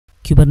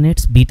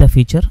Kubernetes beta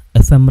feature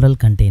ephemeral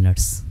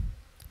containers.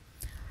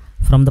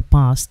 From the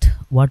past,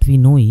 what we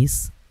know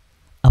is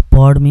a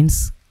pod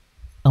means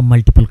a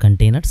multiple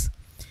containers.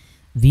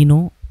 We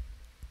know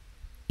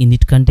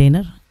init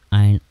container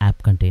and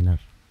app container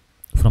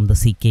from the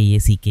CKA,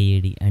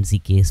 CKAD and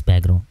CKS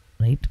background,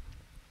 right?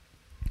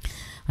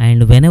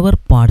 And whenever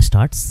pod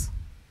starts,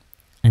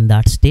 in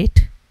that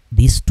state,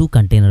 these two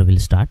containers will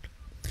start,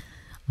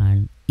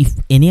 and if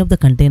any of the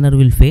container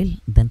will fail,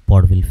 then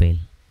pod will fail.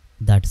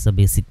 That's the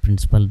basic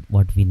principle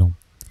what we know.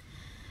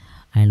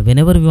 And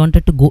whenever we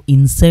wanted to go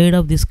inside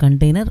of this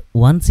container,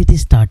 once it is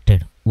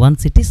started,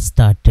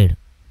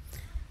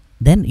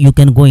 then you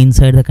can go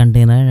inside the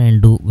container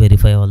and do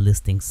verify all these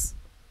things.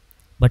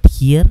 But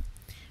here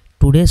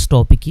today's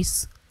topic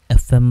is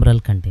ephemeral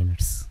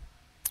containers.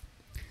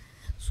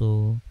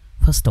 So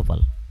first of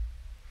all,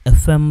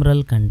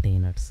 ephemeral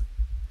containers.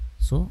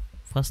 So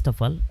first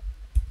of all,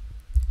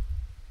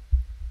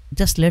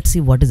 just let's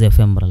see what is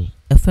ephemeral.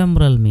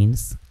 Ephemeral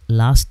means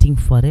lasting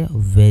for a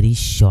very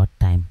short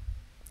time.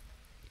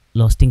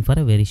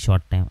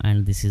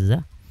 And this is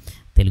the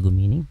Telugu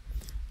meaning.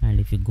 And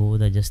if you go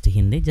the just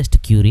Hindi,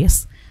 just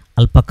curious,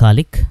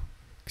 alpakalik,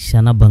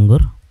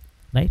 kshanabhangur,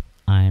 right?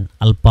 And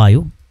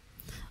alpayu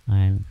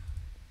and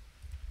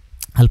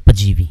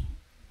alpajivi.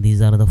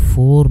 These are the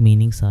four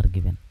meanings are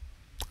given.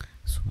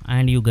 So,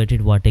 and you get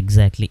it what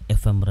exactly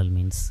ephemeral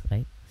means,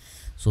 right?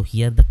 So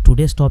here the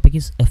today's topic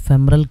is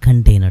ephemeral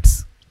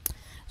containers.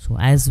 So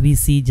as we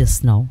see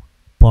just now,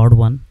 pod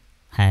 1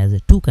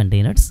 has two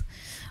containers,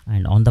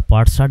 and on the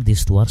pod start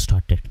these two are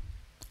started,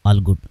 all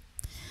good.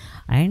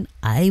 And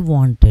I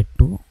wanted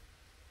to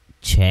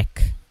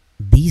check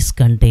these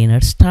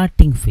containers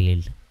starting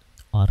failed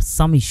or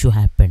some issue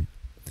happened.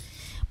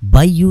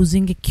 By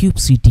using a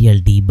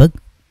kubectl debug,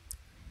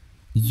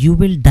 you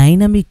will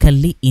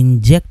dynamically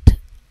inject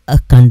a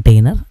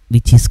container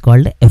which is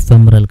called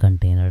ephemeral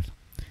container.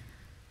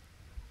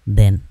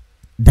 Then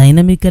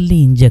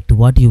dynamically inject,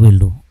 what you will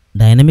do?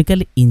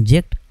 Dynamically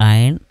inject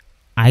and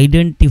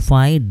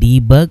identify,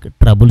 debug,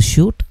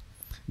 troubleshoot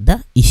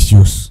the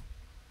issues.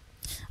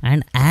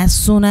 And as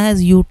soon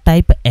as you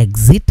type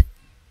exit,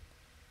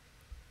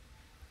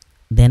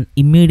 then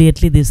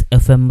immediately this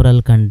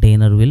ephemeral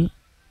container will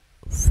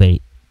fail,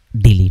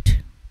 delete.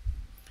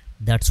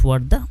 That's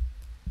what the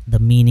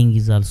meaning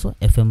is. Also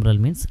ephemeral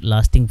means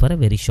lasting for a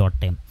very short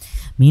time,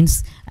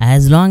 means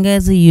as long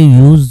as you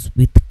use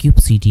with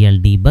kubectl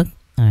debug,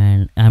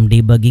 and I'm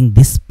debugging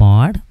this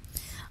pod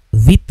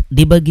with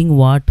debugging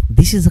what,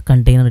 this is a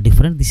container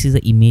different, this is a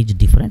image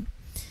different.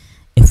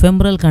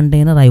 Ephemeral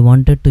container I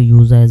wanted to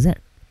use as a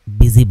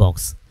busy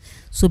box.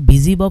 So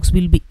busy box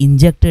will be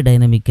injected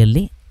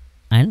dynamically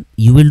and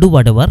you will do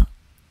whatever.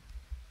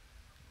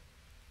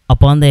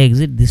 Upon the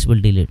exit, this will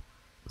delete.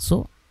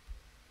 So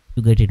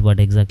you get it what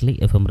exactly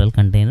ephemeral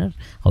container,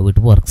 how it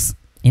works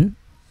in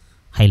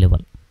high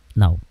level.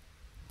 Now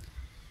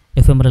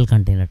ephemeral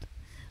container,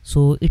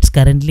 so it's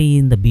currently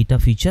in the beta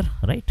feature,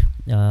 right?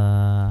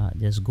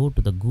 Just go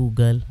to the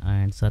Google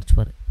and search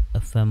for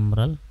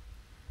ephemeral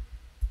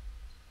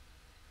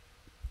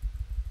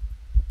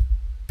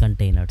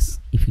containers.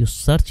 If you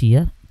search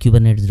here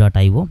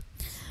kubernetes.io,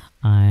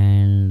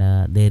 and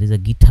there is a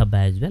GitHub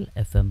as well,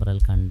 ephemeral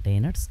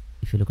containers.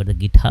 If you look at the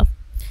GitHub,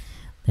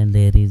 then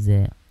there is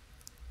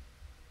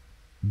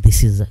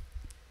this is a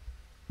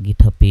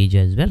GitHub page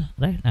as well,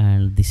 right?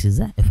 And this is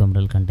a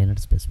ephemeral container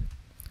specific.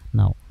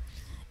 Now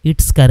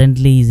it's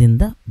currently is in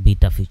the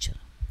beta feature.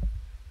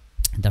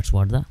 That's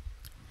what the,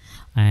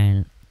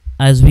 and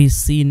as we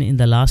seen in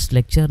the last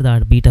lecture,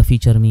 that beta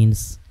feature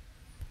means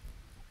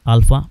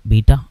alpha,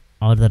 beta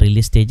or the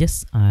release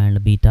stages,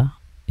 and beta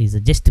is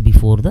just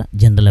before the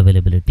general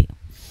availability.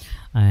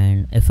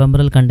 And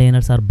ephemeral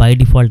containers are by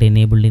default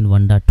enabled in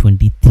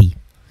 1.23.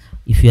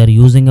 If you are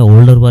using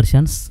older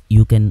versions,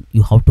 you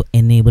have to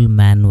enable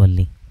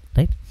manually,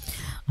 right?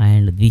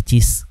 And which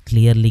is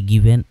clearly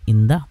given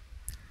in the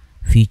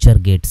feature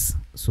gates.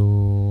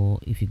 So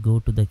if you go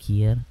to the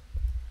here,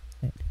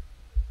 right,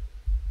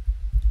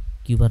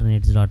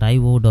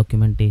 kubernetes.io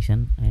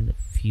documentation and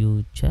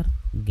feature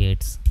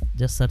gates,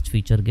 just search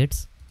feature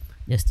gates,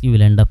 just you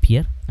will end up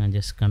here, and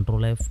just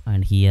Control F,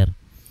 and here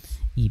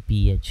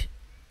EPH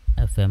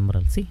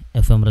ephemeral, see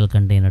ephemeral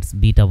containers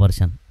beta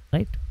version,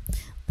 right?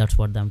 That's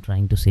what I'm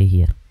trying to say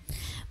here.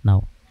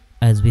 Now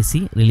as we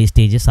see, release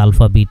stages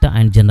alpha, beta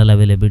and general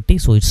availability.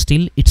 So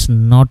it's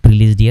not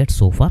released yet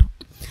so far,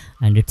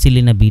 and it's still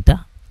in a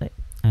beta, right?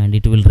 And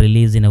it will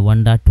release in a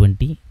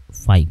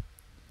 1.25.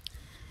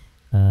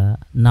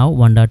 Now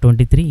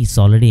 1.23 is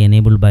already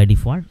enabled by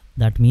default.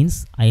 That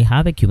means I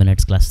have a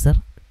Kubernetes cluster,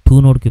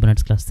 2-node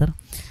Kubernetes cluster.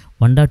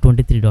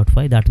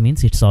 1.23.5, that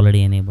means it's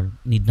already enabled,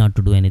 need not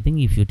to do anything.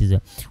 If it is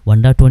a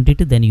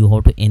 1.22, then you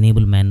have to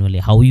enable manually.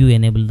 How you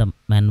enable them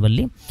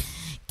manually?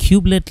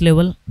 Kubelet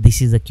level,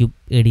 this is a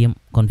kubeadm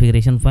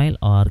configuration file,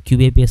 or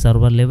kubeAPI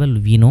server level,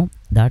 we know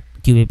that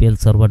kubeAPI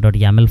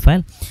server.yaml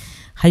file,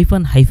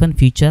 --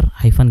 feature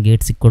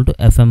 -gates equal to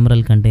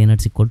ephemeral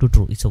containers equal to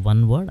true. It's a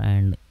one word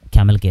and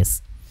camel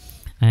case.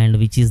 and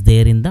which is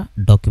there in the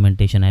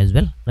documentation as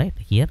well, right?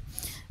 Here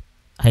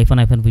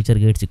hyphen feature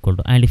gates equal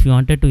to, and if you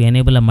wanted to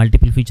enable a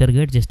multiple feature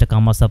gate, just a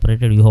comma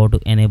separated, you have to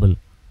enable.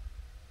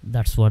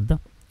 That's what the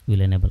will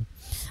enable.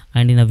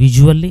 And in a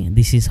visually,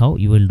 this is how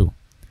you will do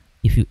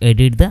if you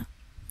edit the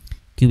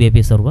Kube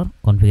API server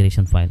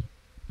configuration file.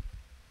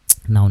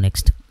 Now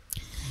next,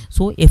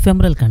 so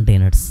ephemeral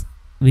containers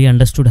we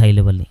understood high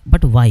level,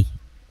 but why?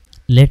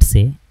 Let's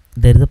say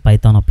there is a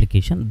Python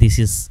application. This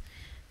is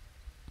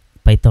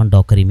Python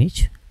Docker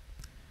image,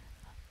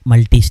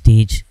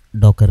 multi-stage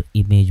Docker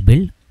image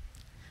build.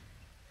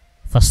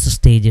 First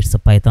stage, it's a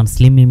Python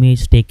slim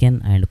image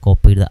taken and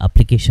copied the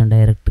application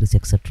directories,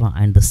 etc.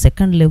 And the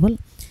second level,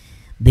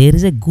 there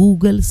is a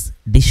Google's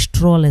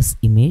Distroless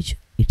image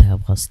it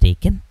was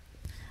taken,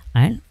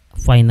 and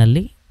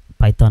finally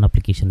Python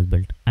application is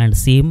built. And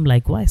same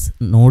likewise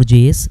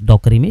Node.js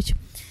Docker image,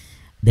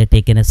 they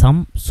taken a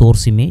some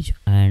source image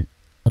and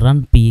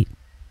run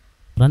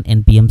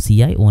npm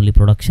CI only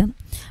production,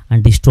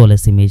 and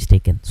Distroless image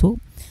taken. So,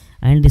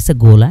 and it's a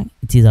Golang,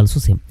 which is also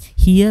same.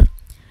 Here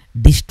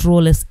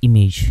Distroless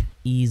image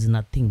is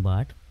nothing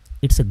but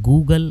it's a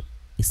Google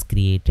is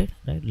created,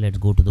 right? Let's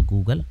go to the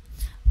Google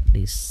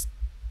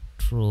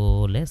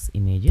Distroless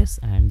images,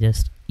 and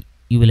just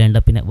you will end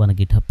up in one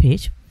GitHub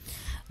page,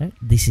 right?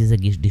 This is a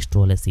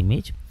Distroless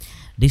image.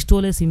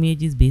 Distroless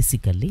image is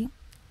basically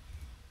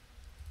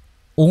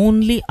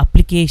only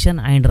application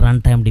and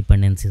runtime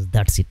dependencies.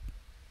 That's it.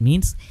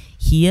 Means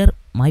here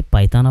my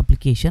Python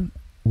application,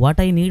 what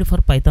I need for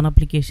Python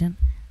application,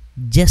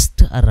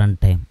 just a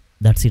runtime.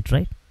 That's it,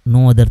 right?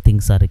 No other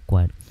things are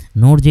required.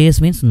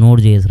 Node.js means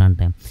Node.js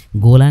runtime.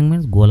 Golang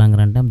means Golang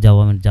runtime.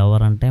 Java means Java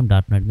runtime.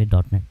 .NET means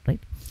 .NET, right?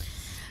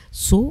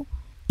 So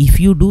if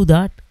you do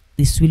that,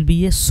 this will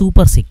be a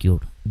super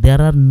secured. There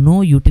are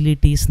no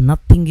utilities,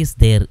 nothing is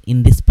there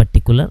in this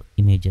particular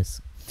images,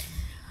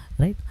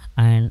 right?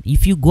 And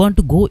if you want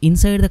to go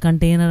inside the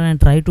container and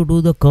try to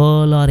do the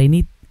curl or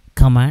any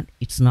command,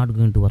 it's not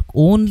going to work.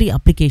 Only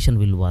application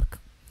will work.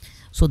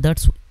 So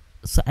that's,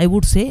 so I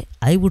would say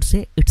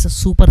it's a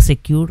super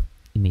secured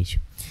image.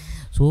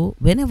 So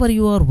whenever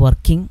you are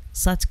working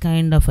such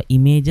kind of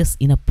images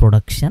in a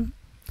production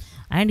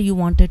and you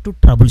wanted to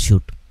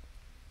troubleshoot,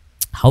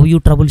 how you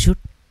troubleshoot?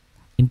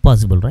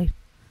 Impossible, right?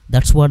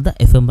 That's what the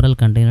ephemeral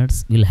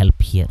containers will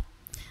help here.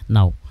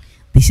 Now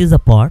this is a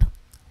pod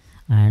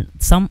and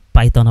some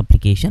Python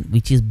application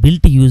which is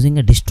built using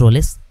a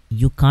Distroless.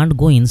 You can't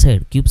go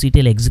inside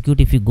kubectl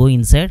execute. If you go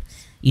inside,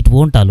 it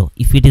won't allow.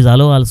 If it is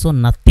allow also,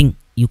 nothing,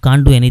 you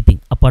can't do anything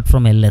apart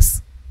from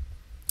ls,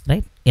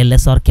 right?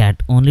 Ls or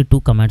cat, only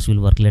two commands will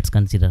work. Let's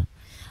consider.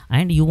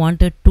 And you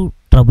wanted to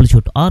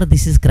troubleshoot, or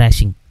this is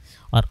crashing,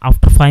 or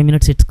after 5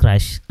 minutes it's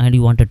crash, and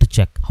you wanted to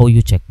check. How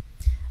you check?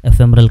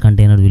 Ephemeral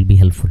container will be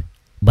helpful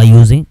by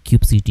using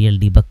kubectl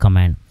debug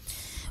command.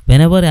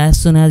 Whenever,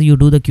 as soon as you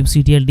do the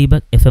kubectl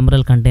debug,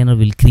 ephemeral container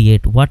will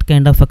create. What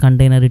kind of a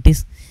container it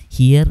is?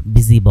 Here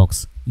busy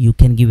box, you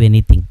can give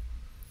anything,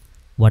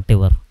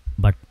 whatever.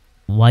 But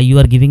why you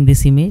are giving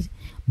this image?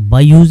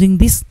 By using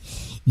this,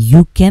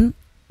 you can,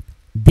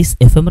 this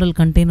ephemeral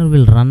container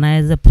will run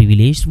as a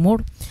privileged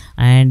mode,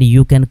 and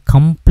you can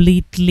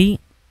completely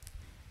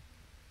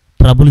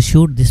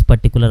troubleshoot this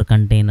particular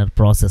container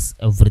process,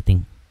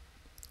 everything.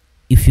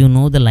 If you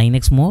know the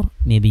Linux more,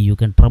 maybe you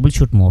can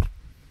troubleshoot more,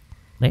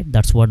 right?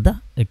 That's what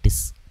the it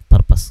is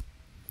purpose.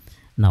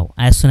 Now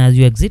as soon as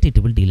you exit, it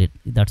will delete.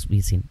 That's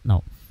be seen.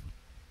 Now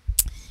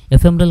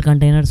ephemeral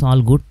containers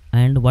all good,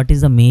 and what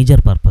is the major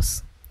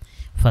purpose?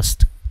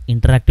 First,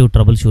 interactive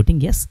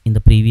troubleshooting. Yes, in the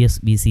previous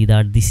we see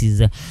that this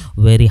is a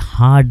very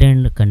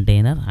hardened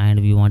container and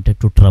we wanted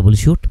to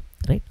troubleshoot,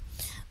 right?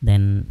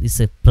 Then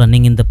it's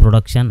running in the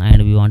production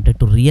and we wanted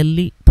to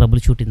really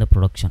troubleshoot in the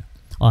production,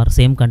 or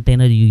same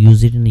container you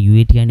use it in the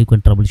UAT and you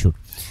can troubleshoot.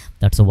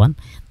 That's the one.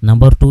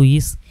 Number two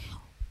is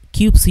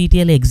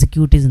kubectl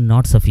execute is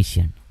not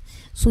sufficient.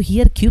 So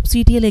here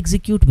kubectl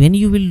execute, when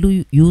you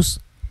will use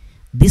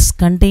this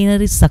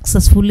container is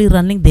successfully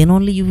running, then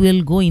only you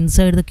will go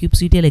inside the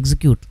kubectl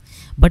execute.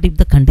 But if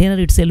the container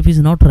itself is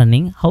not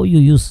running, how you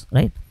use,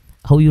 right?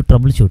 How you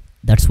troubleshoot?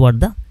 That's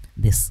what the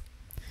this,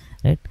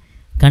 right?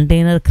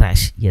 Container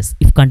crash. Yes,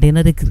 if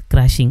container is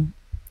crashing,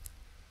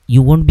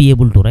 you won't be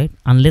able to, right?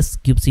 Unless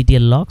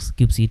kubectl logs,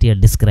 kubectl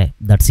describe,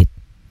 that's it,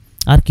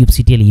 or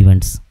kubectl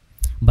events.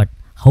 But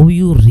how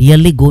you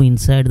really go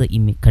inside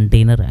the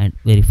container and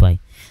verify?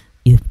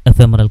 If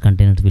ephemeral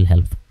containers will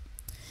help.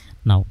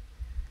 Now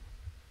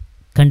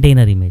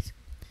container image,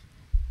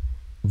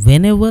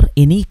 whenever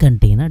any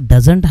container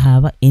doesn't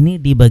have any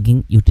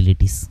debugging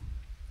utilities,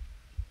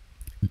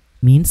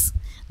 means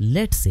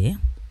let's say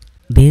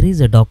there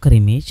is a Docker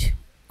image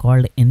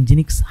called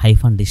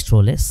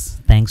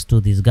nginx-distroless. Thanks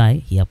to this guy,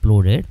 he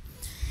uploaded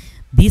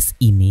this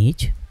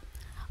image.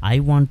 I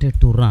wanted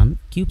to run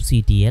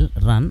kubectl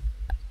run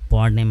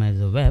pod name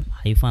as a web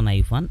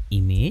 --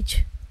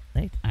 image,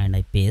 right? And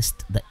I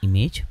paste the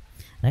image,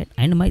 right?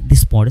 And my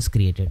this pod is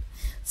created.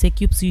 Say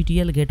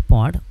kubectl get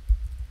pod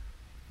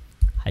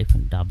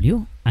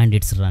 -w and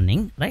it's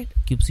running, right?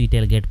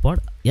 kubectl get pod,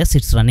 yes,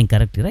 it's running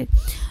correctly, right?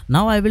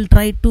 Now I will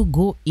try to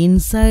go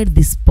inside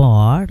this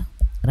pod,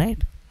 right?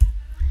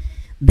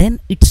 Then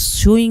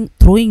it's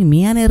throwing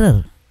me an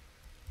error.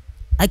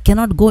 I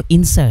cannot go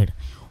inside.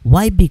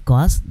 Why?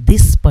 Because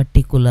this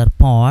particular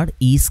pod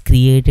is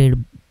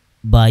created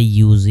by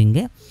using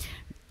a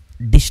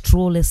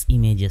Distroless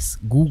images,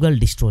 Google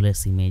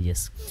Distroless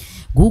images.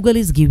 Google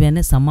is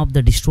given some of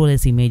the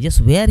Distroless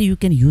images where you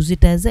can use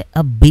it as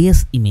a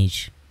base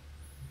image,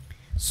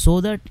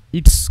 so that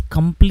it's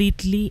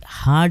completely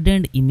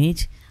hardened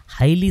image,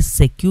 highly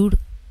secured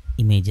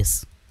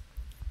images.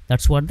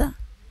 That's what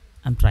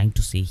I'm trying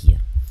to say here.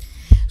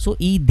 So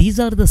these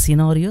are the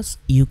scenarios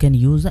you can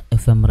use the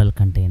ephemeral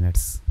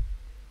containers.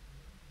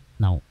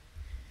 Now,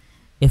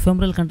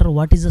 ephemeral container,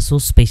 what is so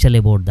special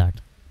about that?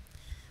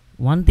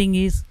 One thing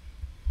is,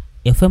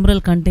 ephemeral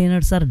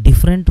containers are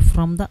different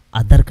from the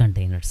other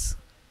containers.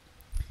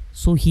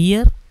 So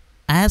here,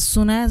 as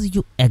soon as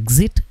you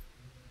exit,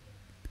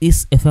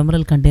 this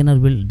ephemeral container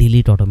will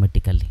delete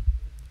automatically.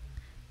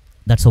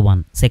 That's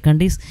one.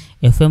 Second is,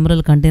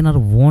 ephemeral container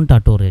won't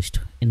auto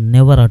rest,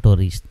 never auto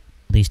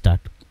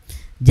restart.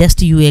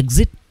 Just you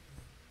exit,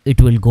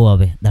 it will go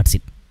away. That's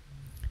it.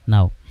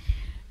 Now,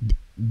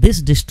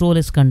 this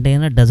Distroless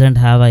container doesn't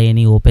have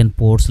any open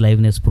ports,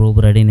 liveness probe,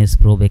 readiness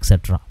probe,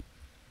 etc.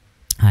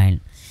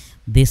 And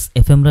these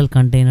ephemeral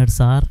containers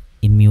are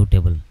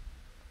immutable.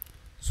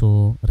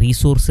 So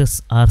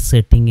resources are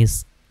setting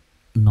is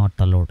not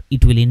allowed.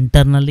 It will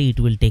internally, it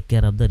will take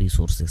care of the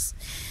resources.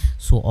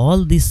 So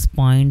all these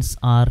points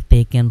are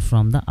taken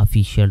from the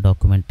official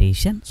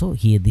documentation. So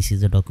here, this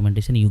is the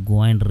documentation. You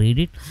go and read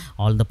it.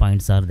 All the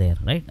points are there,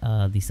 right?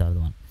 These are the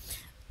one.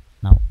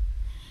 Now,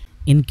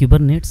 in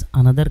Kubernetes,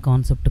 another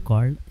concept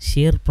called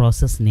share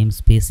process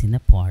namespace in a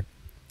pod.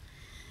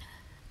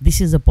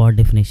 This is a pod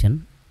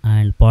definition,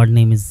 and pod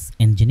name is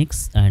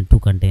Nginx, and 2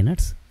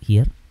 containers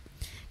here.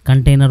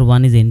 Container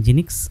 1 is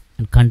Nginx,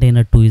 and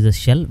container 2 is a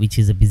shell, which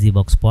is a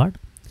busybox pod.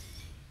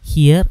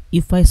 Here,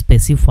 if I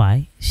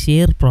specify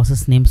share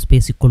process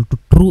namespace equal to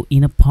true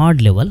in a pod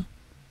level,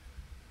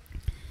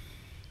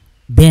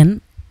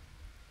 then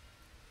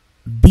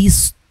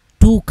these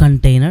 2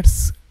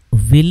 containers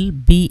will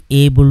be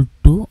able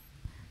to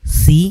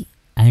see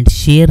and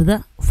share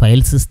the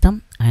file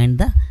system and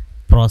the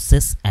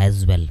process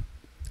as well,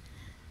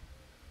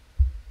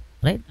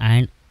 right?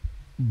 And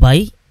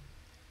by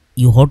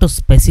you have to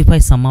specify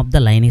some of the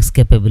Linux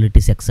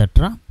capabilities,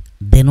 etc.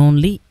 Then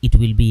only it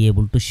will be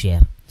able to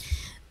share.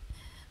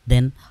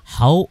 Then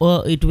how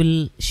it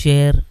will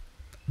share?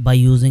 By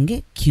using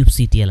a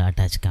kubectl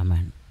attach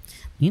command.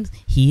 Means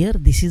here,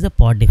 this is a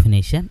pod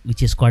definition,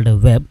 which is called a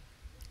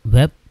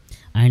web,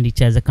 and it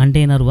has a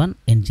container 1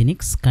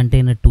 Nginx,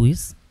 container 2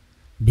 is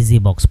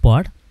busybox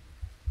pod,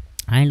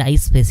 and I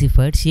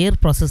specified share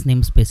process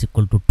namespace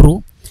equal to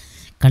true.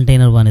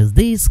 Container 1 is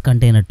this,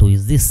 container 2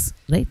 is this,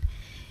 right?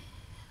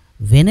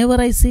 Whenever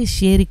I say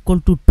share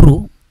equal to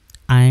true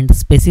and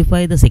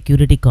specify the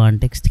security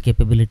context,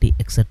 capability,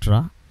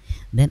 etc.,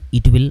 then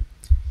it will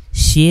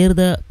share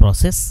the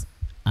process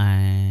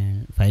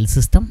and file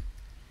system,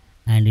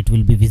 and it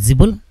will be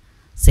visible.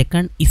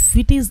 Second, if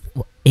it is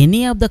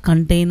any of the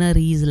container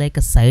is like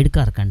a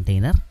sidecar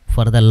container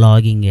for the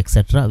logging,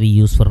 etc., we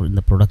use for in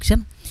the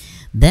production,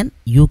 then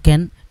you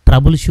can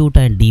troubleshoot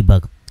and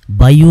debug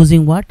by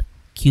using what?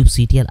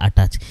 Kubectl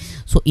attach.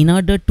 So in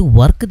order to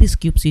work this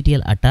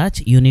kubectl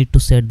attach, you need to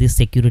set this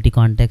security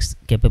context,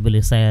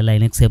 capabilities,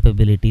 Linux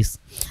capabilities,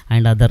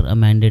 and other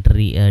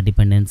mandatory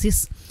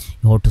dependencies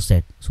you have to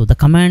set. So the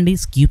command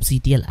is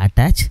kubectl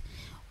attach,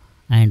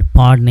 and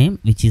pod name,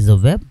 which is a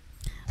web,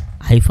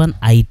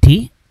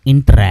 -it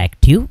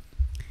interactive,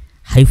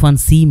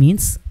 -c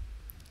means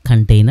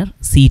container,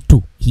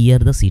 c2, here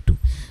the c2.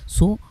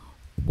 So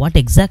what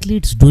exactly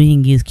it's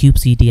doing is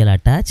kubectl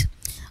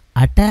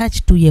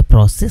attach to a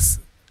process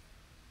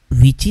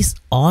which is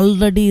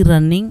already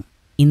running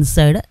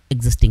inside a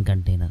existing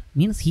container.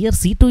 Means here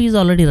c2 is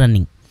already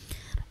running.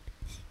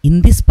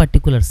 In this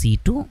particular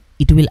c2,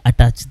 it will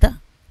attach the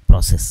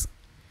process.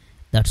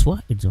 That's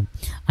what it's doing.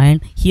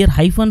 And here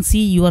 -c,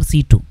 you are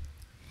c2.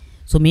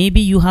 So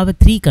maybe you have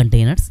 3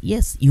 containers.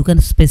 Yes, you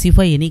can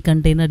specify any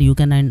container, you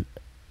can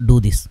do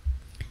this.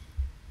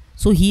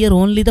 So here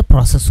only the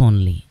process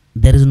only.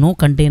 There is no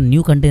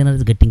new container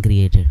is getting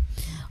created.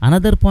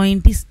 Another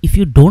point is, if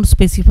you don't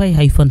specify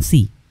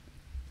 -c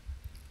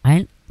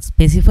and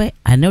specify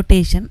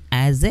annotation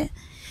as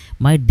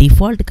my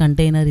default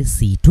container is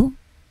c2,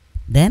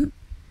 then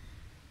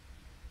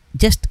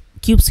just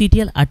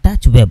kubectl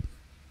attach web,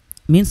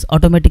 means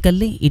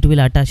automatically it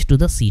will attach to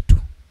the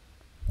c2.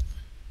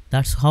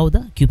 That's how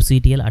the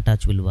kubectl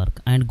attach will work.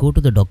 And go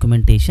to the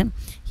documentation.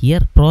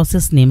 Here,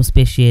 process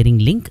namespace sharing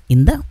link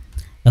in the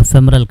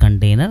ephemeral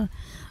container,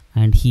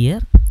 and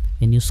here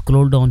when you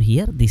scroll down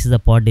here, this is a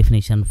pod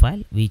definition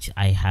file which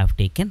I have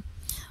taken,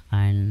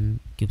 and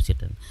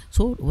kubectl.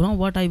 So now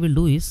what I will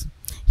do is,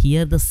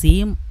 here the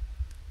same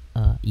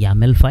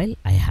YAML file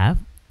I have,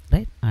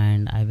 right?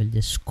 And I will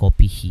just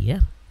copy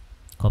here,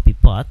 copy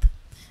path.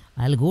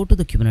 I'll go to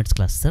the Kubernetes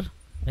cluster,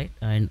 right,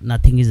 and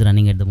nothing is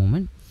running at the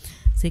moment.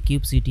 Say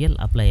kubectl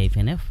apply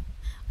 -f,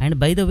 and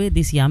by the way,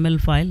 this YAML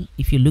file,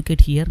 if you look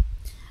at here,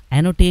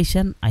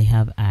 annotation I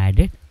have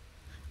added,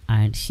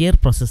 and share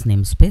process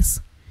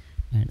namespace,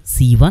 and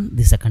C1,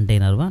 this is a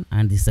container 1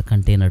 and this is a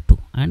container 2,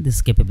 and these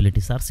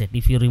capabilities are set.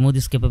 If you remove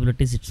these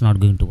capabilities, it's not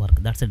going to work.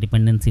 That's a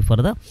dependency for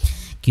the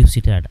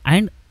kubectl,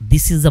 and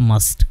this is a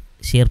must,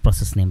 share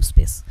process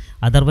namespace,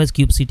 otherwise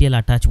kubectl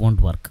attach won't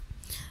work.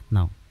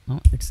 Now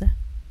it's a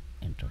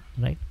enter,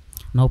 right?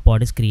 Now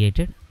pod is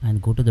created,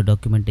 and go to the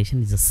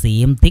documentation, is the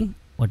same thing.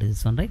 What is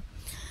this one, right?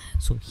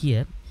 So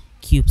here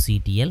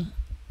kubectl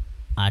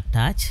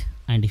attach,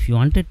 and if you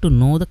wanted to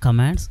know the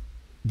commands,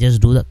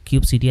 just do the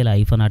kubectl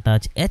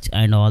 -attach h,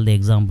 and all the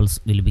examples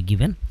will be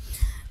given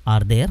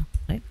are there,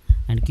 right?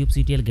 And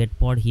kubectl get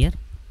pod here.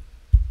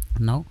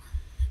 Now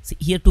see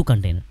here two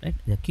containers, right?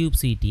 The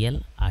kubectl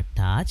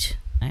attach,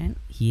 and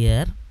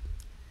here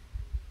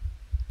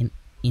in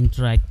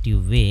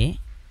interactive way,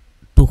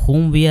 to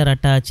whom we are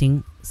attaching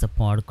is a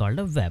pod called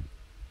a web,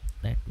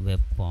 right?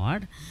 Web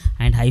pod,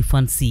 and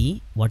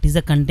 -c, what is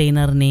the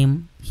container name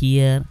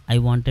here? I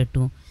wanted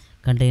to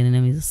container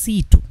name is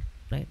C2,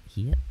 right?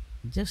 Here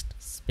just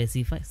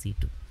specify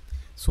C2.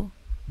 So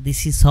this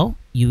is how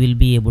you will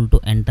be able to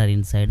enter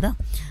inside the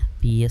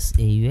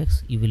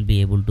PSAUX. You will be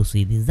able to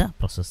see this is the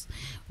process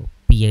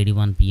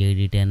PID1,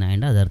 PID10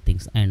 and other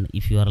things. And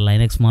if you are a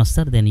Linux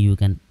master, then you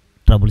can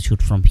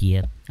troubleshoot from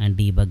here and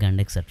debug and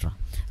etc,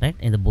 right?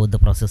 And both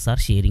the processes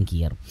are sharing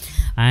here.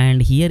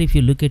 And here if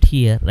you look at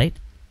here, right,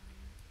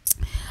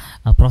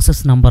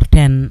 process number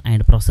 10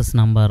 and process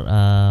number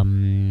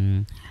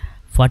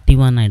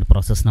 41 and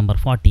process number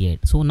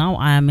 48. So now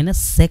I am in a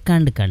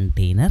second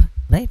container,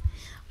 right?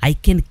 I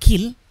can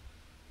kill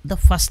the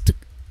first,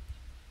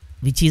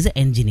 which is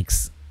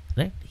nginx,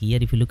 right? Here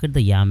if you look at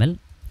the YAML,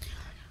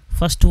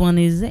 first one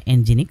is the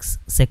nginx,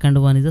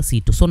 second one is the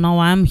C2. So now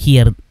I am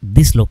here,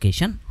 this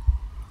location,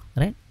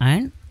 right?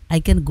 And I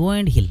can go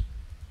and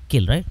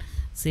kill, right?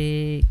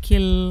 Say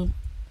kill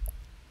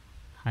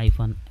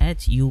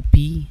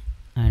 -hup,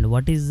 and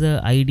what is the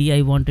ID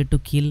I wanted to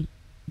kill?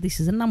 This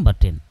is a number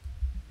 10.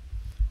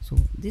 So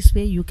this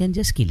way you can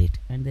just kill it,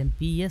 and then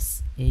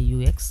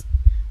PSAUX,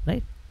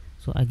 right?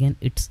 So again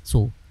it's so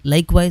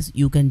likewise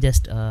you can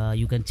just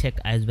you can check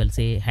as well,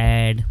 say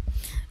head,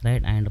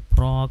 right, and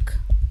proc,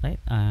 right,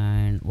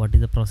 and what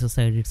is the process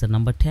ID? It's a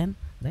number 10,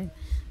 right?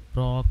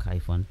 Proc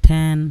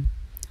 -10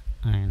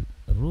 and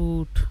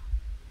root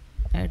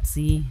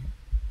etc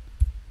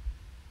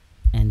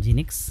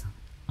nginx,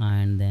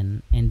 and then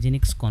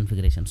nginx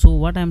configuration. So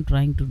what I'm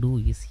trying to do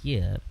is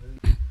here,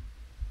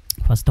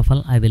 first of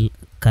all I will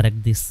correct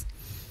this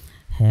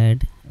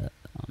head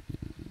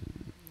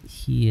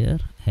here.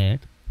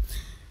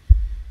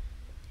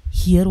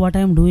 Here what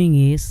I am doing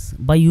is,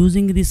 by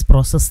using this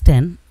process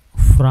 10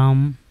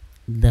 from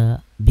the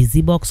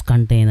busybox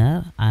container,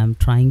 I am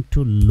trying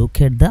to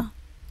look at the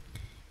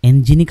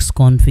nginx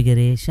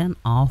configuration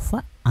of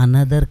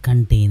another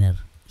container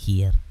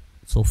here.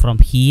 So from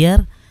here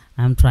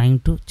I am trying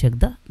to check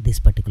this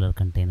particular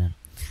container.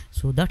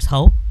 So that's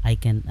how I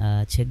can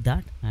check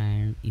that.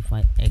 And if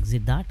I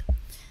exit that,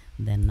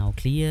 then now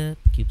clear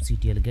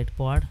kubectl get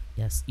pod,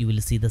 yes, you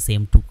will see the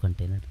same two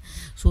containers.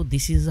 So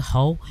this is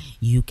how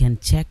you can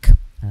check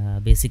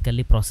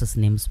basically process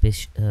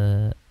namespace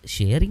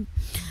sharing.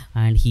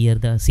 And here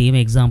the same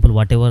example,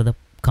 whatever the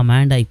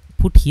command I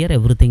put here,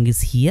 everything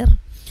is here,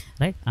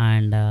 right?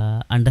 And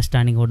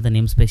understanding about the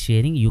namespace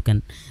sharing, you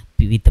can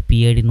with the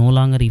PID no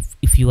longer,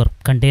 if your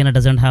container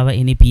doesn't have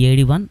any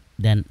PID1,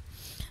 then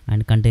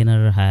and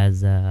container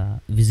has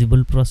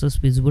visible process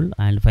visible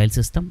and file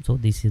system. So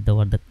this is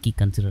what the key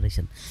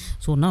consideration.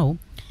 So now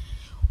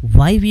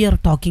why we are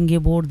talking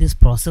about this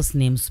process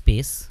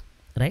namespace,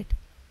 right,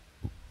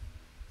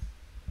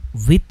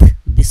 with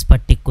this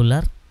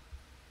particular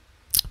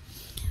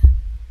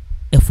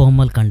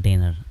ephemeral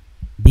container?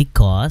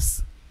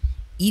 Because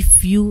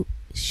if you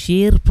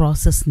share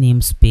process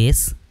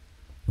namespace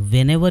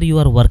whenever you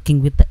are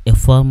working with the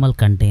ephemeral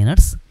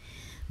containers,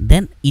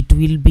 then it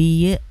will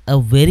be a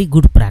very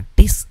good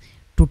practice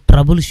to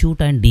troubleshoot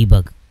and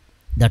debug.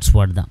 That's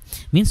what the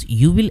means.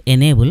 You will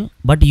enable,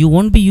 but you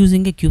won't be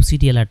using a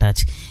kubectl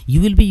attach, you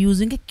will be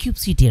using a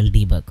kubectl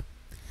debug.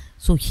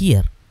 So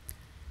here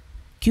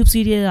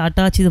kubectl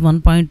attach is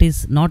one point,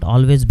 is not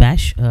always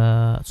bash.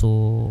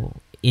 So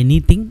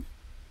anything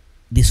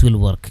this will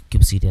work,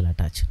 kubectl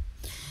attach.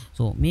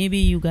 So maybe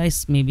you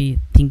guys may be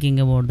thinking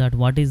about that,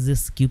 what is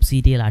this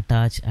kubectl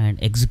attach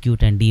and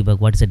execute and debug,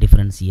 what is the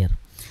difference here?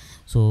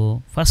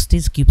 So first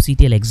is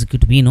kubectl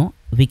execute. We know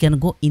we can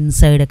go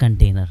inside a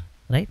container,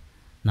 right?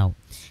 Now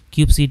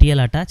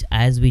kubectl attach,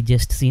 as we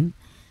just seen,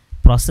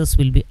 process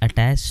will be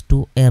attached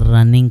to a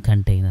running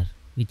container,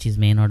 which is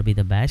may not be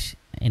the bash,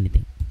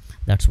 anything.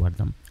 That's what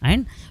them.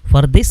 And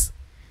for this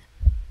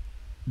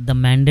the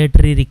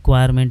mandatory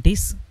requirement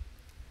is,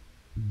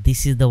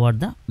 this is the what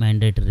the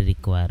mandatory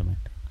requirement,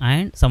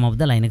 and some of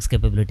the Linux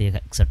capability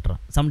etc.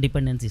 Some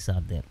dependencies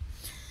are there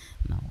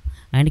now.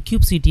 And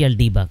kubectl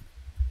debug,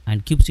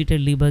 and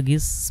kubectl debug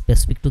is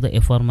specific to the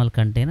ephemeral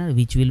container,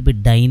 which will be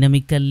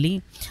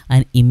dynamically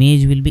an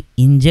image will be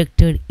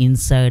injected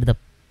inside the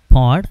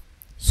pod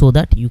so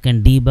that you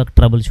can debug,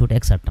 troubleshoot,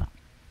 etc.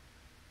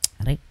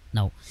 Right.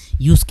 Now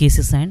use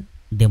cases and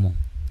demo.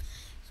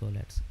 So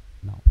let's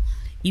now,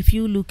 if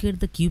you look at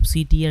the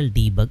kubectl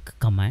debug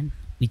command,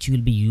 which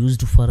will be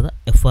used for the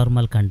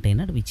ephemeral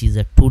container, which is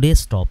a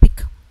today's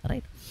topic,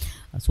 right?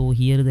 So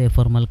here the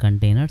ephemeral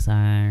containers,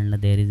 and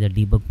there is a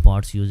debug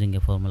pods using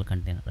ephemeral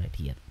container right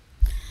here.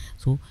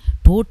 So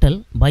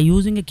total, by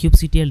using a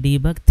kubectl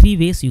debug, 3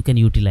 ways you can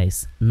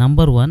utilize.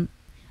 Number 1,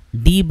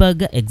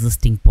 debug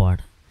existing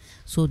pod.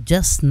 So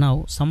just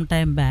now,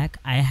 sometime back,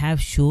 I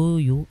have shown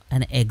you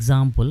an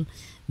example,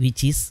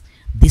 which is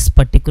this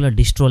particular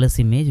Distroless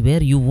image,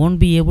 where you won't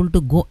be able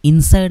to go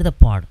inside the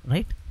pod,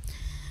 right?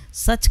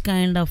 Such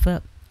kind of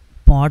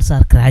pods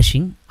are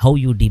crashing. How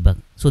you debug?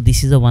 So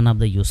this is one of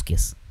the use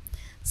case.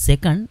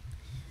 Second,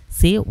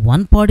 say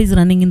one pod is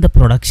running in the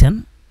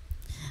production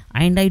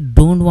and I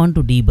don't want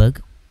to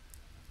debug.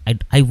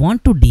 I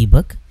want to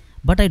debug,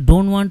 but I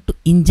don't want to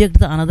inject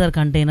the another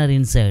container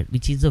inside,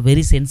 which is a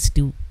very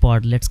sensitive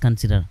pod. Let's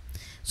consider.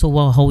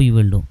 So how you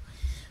will do?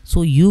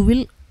 So you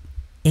will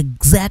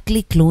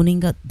exactly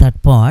cloning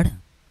that pod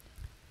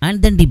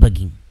and then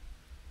debugging,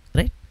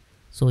 right?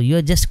 So you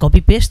are just copy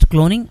paste,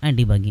 cloning and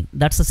debugging.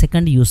 That's the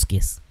second use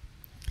case.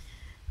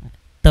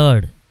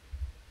 Third,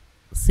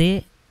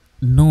 say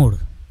node,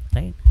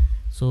 right?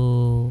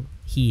 So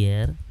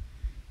here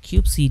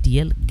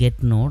kubectl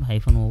get node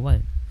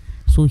 -override.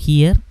 So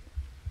here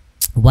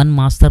one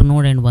master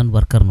node and one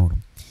worker node.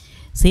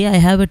 Say I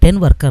have a 10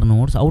 worker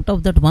nodes. Out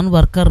of that, one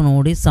worker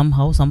node is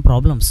somehow some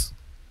problems.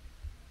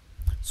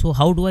 So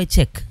how do I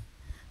check?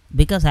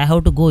 Because I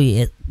have to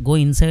go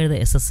inside the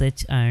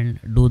SSH and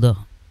do the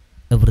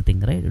everything,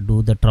 right?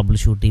 Do the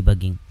troubleshoot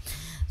debugging.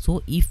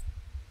 So if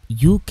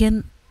you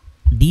can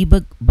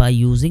debug by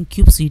using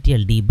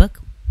kubectl debug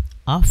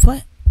of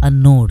a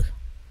node.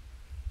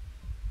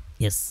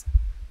 Yes,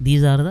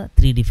 these are the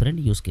 3 different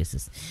use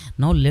cases.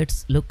 Now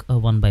let's look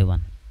one by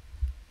one.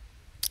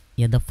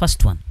 Yeah, the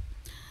first one.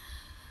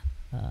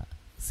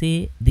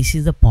 Say this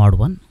is the pod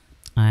 1,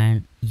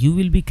 and you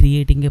will be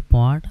creating a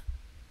pod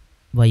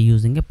by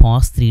using a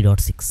pos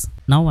 3.6.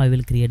 Now I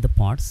will create the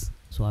pods.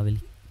 So I will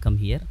come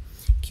here,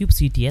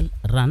 kubectl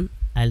run.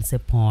 I'll say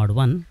pod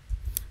 1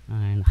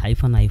 and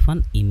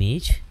 --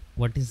 image.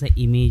 What is the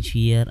image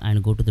here?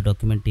 And go to the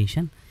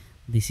documentation.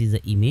 This is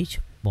the image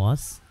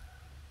pos,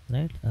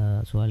 right?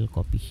 So I'll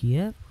copy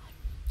here,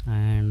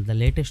 and the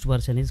latest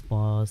version is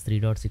pos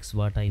 3.6.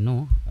 what I know.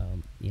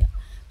 Yeah,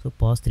 so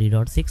pos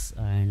 3.6,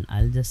 and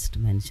I'll just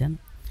mention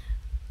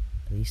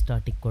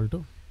restart equal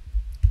to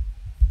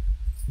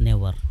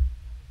never.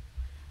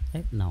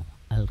 Right, now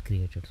I'll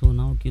create it. So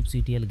now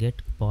kubectl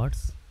get pods,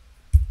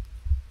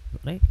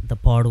 right? The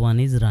pod 1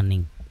 is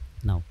running.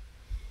 Now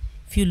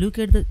if you look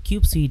at the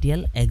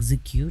kubectl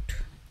execute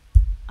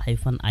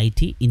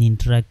 -it in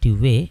interactive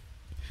way,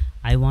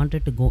 I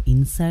wanted to go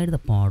inside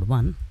the pod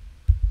 1,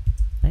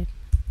 right?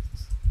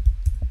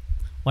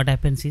 What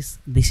happens is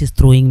this is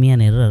throwing me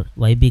an error.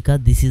 Why?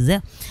 Because this is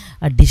a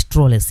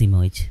Distroless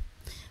image,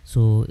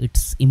 so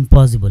it's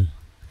impossible.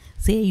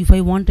 Say if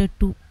I wanted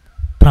to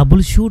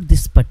troubleshoot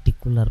this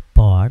particular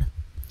pod,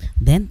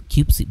 then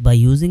by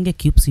using a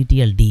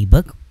kubectl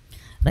debug,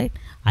 right,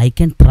 I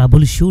can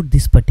troubleshoot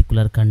this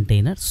particular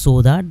container.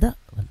 So that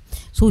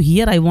so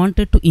here I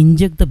wanted to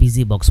inject the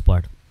busybox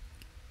pod.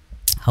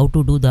 How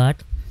to do that?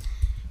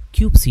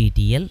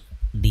 Kubectl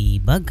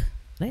debug,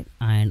 right?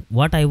 And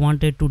what I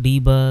wanted to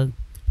debug,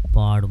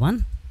 pod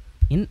 1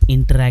 in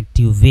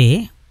interactive way,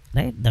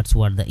 right? That's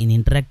what in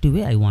interactive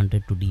way I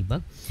wanted to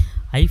debug.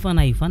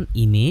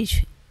 -image.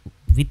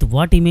 With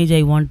what image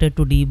I wanted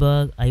to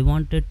debug? I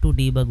wanted to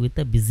debug with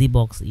the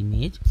busybox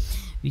image,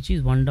 which is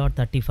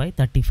 1.35,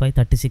 35,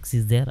 36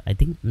 is there, I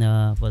think,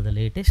 for the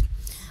latest.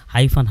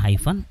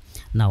 --.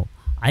 Now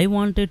I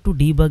wanted to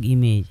debug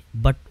image,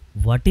 but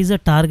what is the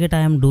target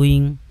I am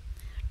doing?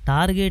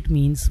 Target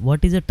means what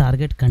is a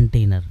target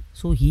container.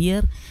 So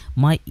here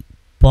my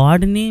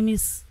pod name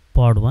is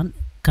pod 1,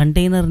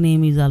 container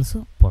name is also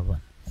pod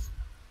 1,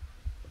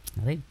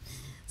 right?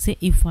 Say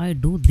if I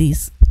do this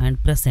and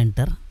press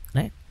enter,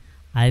 right,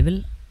 I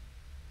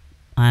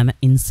am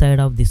inside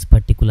of this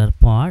particular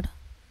pod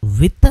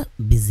with the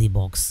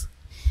busybox.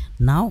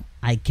 Now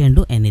I can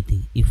do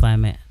anything. If I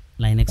am a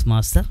Linux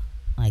master,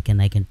 I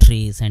can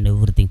trace and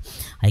everything.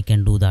 I can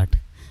do that.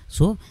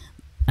 So,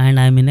 and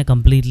I am in a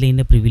completely in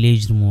a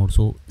privileged mode.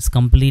 So it's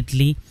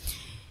completely,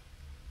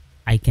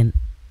 I can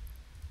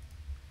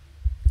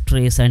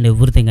trace and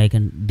everything. I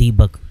can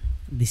debug.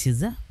 This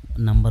is the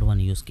number 1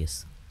 use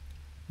case.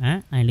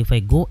 And if I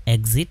go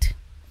exit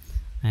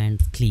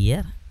and clear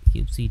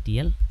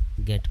kubectl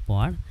get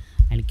pod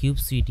and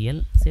kubectl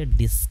say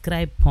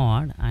describe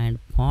pod and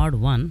pod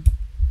 1,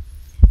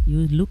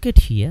 you look at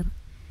here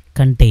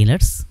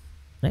containers,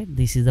 right?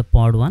 This is the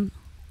pod 1,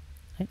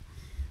 right?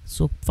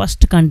 So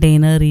first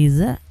container is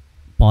a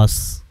pos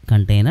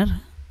container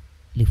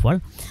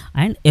default,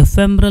 and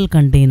ephemeral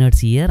containers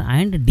here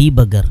and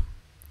debugger,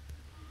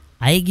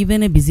 I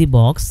given a busy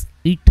box,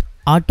 it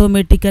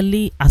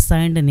automatically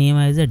assigned a name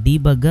as a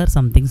debugger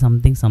something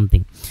something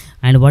something,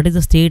 and what is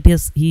the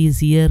status he is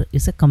here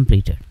is a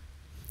completed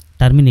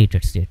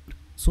terminated state.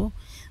 So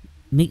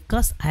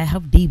because I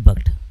have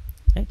debugged,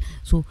 right?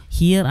 So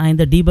here and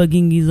the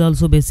debugging is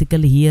also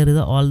basically here is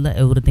all the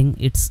everything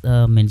it's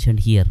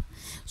mentioned here.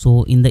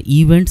 So in the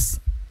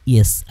events,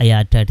 yes, I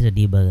attached a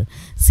debugger.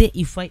 Say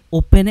if I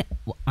open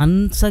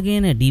once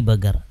again a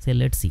debugger, say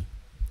let's see,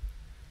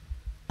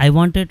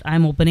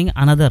 I'm opening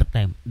another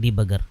time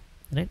debugger,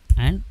 right?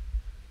 And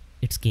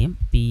it came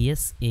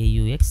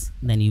psaux,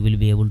 then you will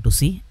be able to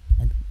see.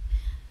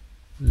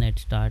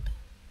 Let's start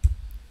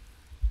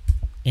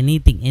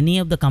anything, any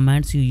of the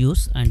commands you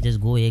use, and just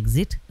go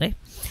exit, right?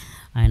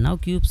 And now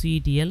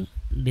kubectl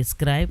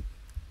describe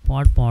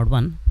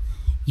pod1,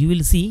 you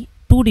will see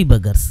two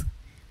debuggers,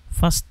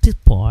 first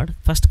pod,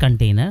 first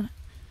container,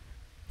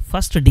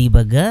 first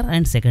debugger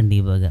and second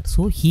debugger.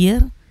 So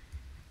here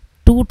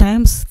 2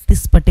 times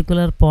this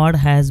particular pod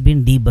has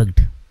been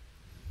debugged,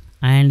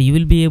 and you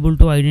will be able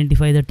to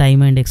identify the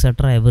time and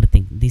etc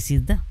everything. This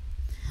is the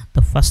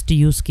first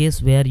use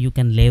case where you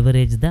can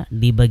leverage the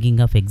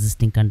debugging of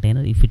existing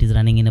container. If it is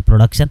running in a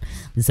production,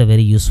 this is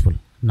very useful.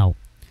 Now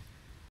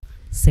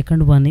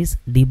second one is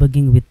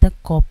debugging with the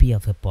copy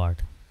of a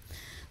pod.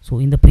 So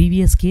in the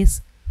previous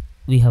case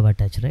we have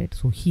attached, right?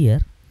 So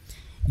here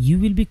you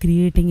will be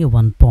creating a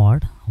one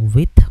pod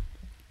with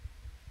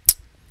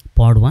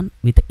pod1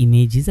 with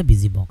image is a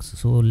busy box.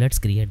 So let's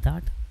create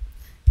that.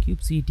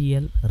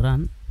 Kubectl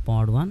run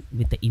pod1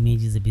 with the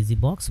image is a busy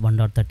box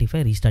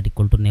 1.35 restart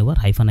equal to never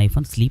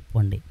 -- sleep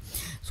 1 day.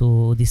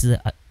 So this is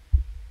a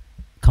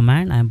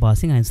command I am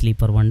passing, and sleep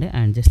for 1 day,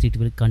 and just it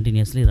will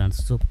continuously run.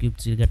 So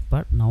kubectl get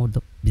pod, now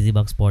the busy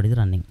box pod is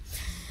running.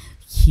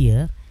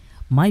 Here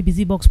my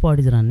busy box pod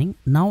is running.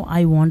 Now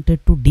I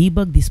wanted to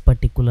debug this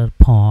particular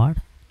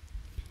pod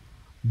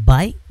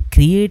by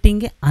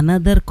creating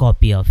another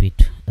copy of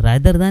it.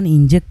 Rather than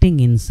injecting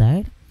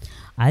inside,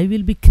 I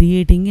will be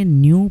creating a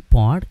new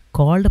pod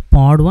called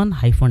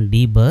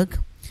pod1-debug,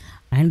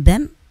 and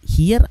then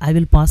here I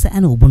will pass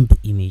an Ubuntu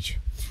image.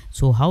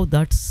 So how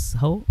that's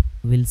how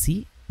we'll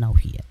see now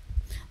here.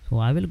 So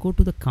I will go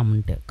to the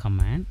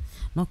command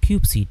now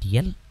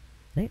kubectl,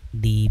 right,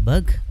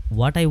 debug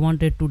what I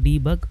wanted to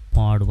debug,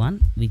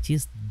 pod1, which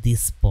is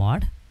this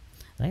pod,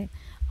 right?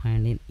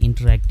 And in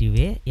interactive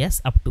way,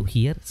 yes, up to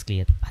here it's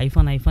clear.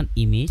 --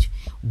 image,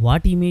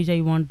 what image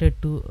I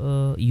wanted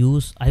to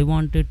use? I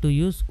wanted to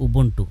use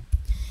Ubuntu.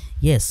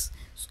 Yes,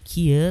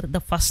 here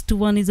the first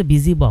one is a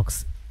busy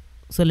box.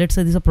 So let's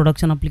say this is a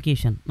production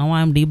application. Now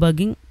I am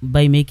debugging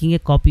by making a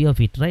copy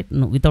of it, right?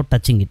 No, without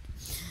touching it.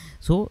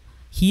 So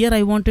here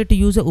I wanted to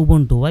use a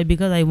Ubuntu. Why?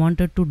 Because I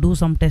wanted to do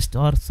some test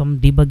or some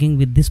debugging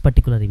with this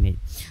particular image.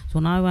 So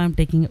now I am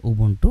taking a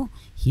Ubuntu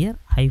here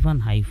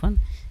 --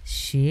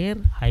 share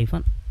 -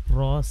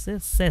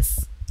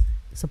 processes,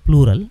 it's a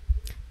plural,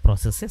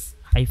 processes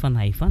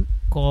 --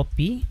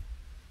 copy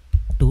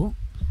to.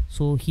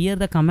 So here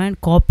the command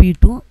copy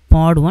to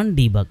pod1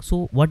 debug.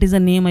 So what is the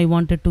name I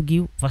wanted to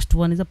give? First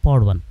one is a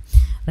pod1,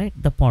 right?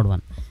 The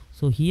pod1.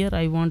 So here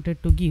I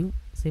wanted to give,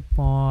 say,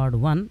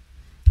 pod1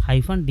 -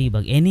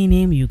 debug, any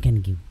name you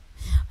can give.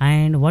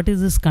 And what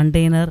is this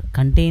container?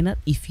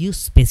 If you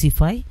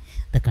specify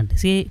the container,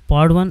 say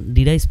pod1,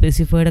 did I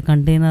specify a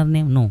container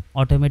name? No,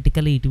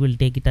 automatically it will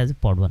take it as a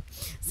pod1.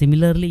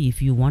 Similarly,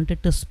 if you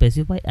wanted to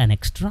specify an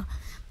extra,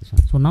 this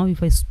one. So now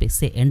if I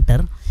say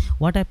enter,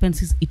 what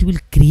happens is it will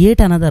create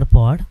another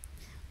pod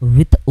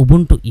with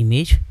Ubuntu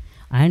image,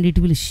 and it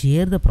will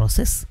share the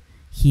process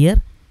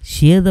here,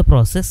 share the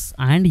process,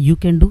 and you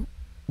can do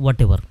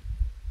whatever,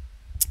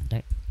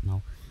 right?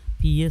 Now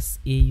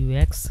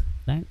psaux,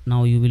 right?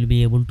 Now you will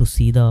be able to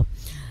see the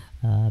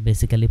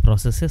basically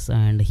processes,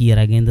 and here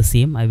again the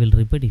same I will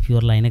repeat. If you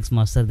are Linux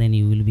master, then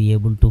you will be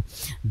able to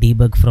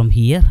debug from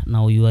here.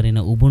 Now you are in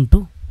a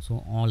Ubuntu,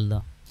 so all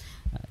the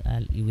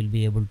you will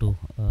be able to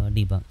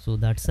debug. So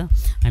that's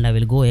and I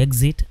will go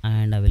exit,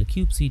 and I will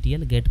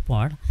kubectl get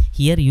pod.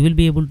 Here you will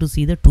be able to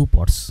see the 2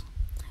 pods,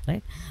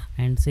 right?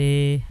 And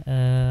say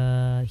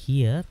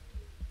here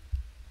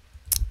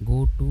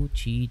go to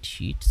cheat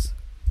sheets,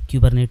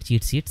 Kubernetes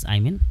cheat sheets I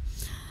mean,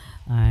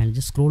 and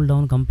just scroll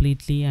down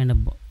completely,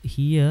 and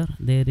here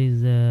there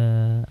is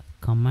a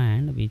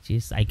command which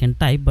is I can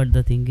type, but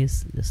the thing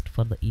is just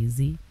for the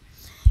easy,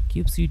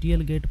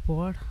 kubectl get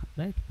pod,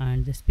 right?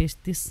 And just paste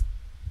this,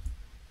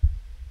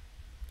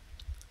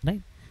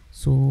 right?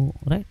 So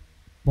right,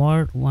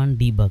 pod1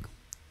 debug,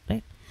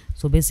 right?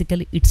 So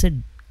basically it's a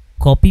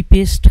copy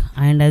paste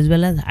and as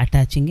well as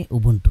attaching a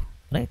Ubuntu,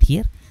 right?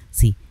 Here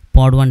see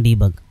pod1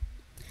 debug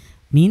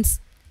means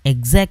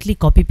exactly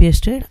copy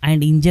pasted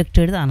and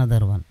injected the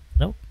another one,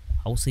 right?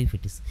 How safe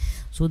it is.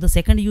 So the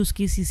second use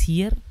case is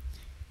here,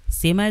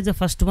 same as the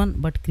first one,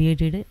 but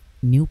created a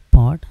new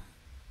pod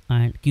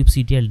and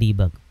kubectl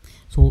debug.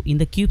 So in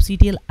the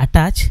kubectl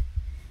attach,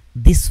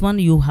 this one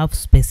you have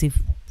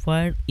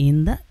specified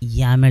in the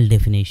YAML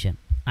definition,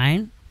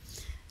 and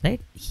right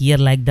here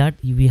like that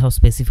we have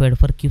specified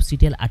for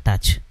kubectl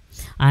attach.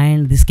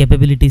 and these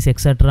capabilities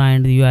etc,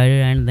 and you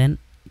added, and then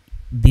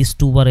these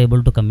two were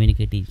able to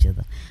communicate each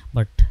other.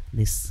 But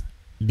this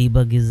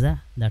debug is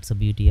that's the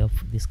beauty of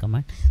this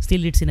command.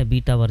 Still it's in a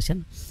beta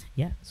version.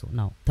 Yeah, so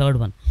now third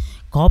one,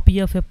 copy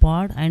of a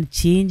pod and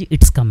change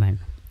its command.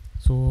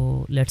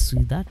 So let's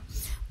see that.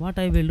 What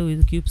I will do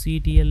is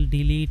kubectl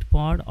delete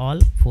pod all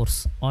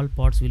force, all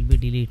pods will be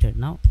deleted.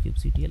 Now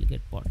kubectl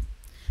get pod,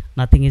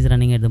 nothing is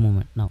running at the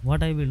moment. Now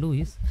what I will do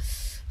is,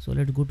 so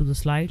let's go to the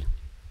slide.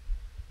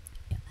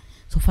 Yeah.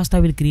 So first I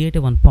will create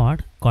a one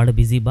pod called a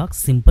busybox,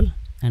 simple,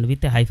 and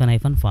with a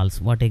hyphen false.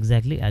 What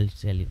exactly I'll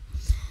tell you.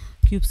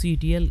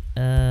 Kubectl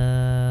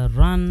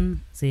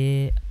run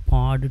say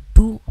pod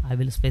 2, I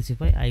will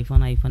specify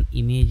hyphen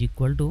image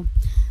equal to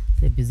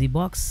say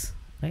busybox,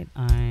 right,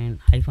 and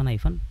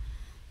hyphen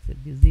say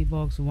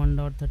busybox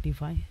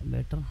 1.35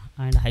 better,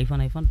 and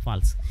hyphen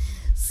false.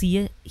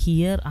 See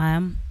here I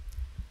am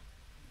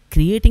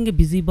creating a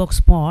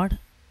busybox pod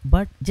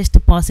but just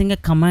passing a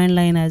command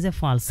line as a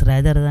false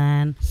rather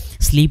than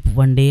sleep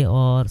one day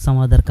or some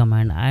other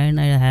command,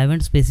 and I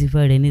haven't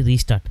specified any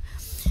restart.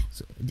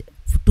 So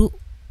to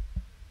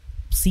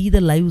see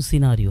the live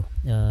scenario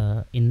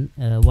in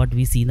what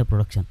we see in the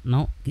production,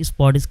 now this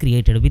pod is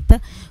created with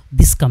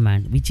this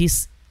command, which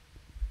is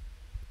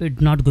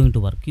it not going to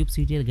work.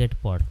 Kubectl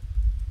get pod,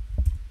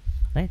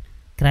 right,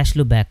 crash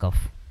loop back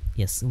off.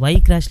 Yes, why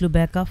crash loop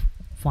back off?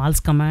 False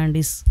command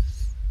is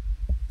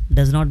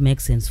does not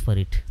make sense for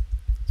it.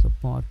 So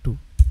pod 2,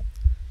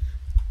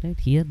 right,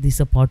 here this is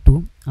a pod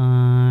 2,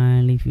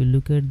 and if you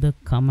look at the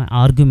command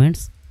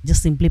arguments,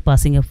 just simply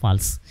passing a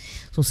false,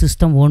 so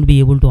system won't be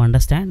able to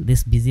understand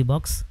this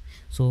busybox.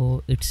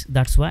 So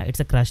that's why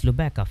it's a crash loop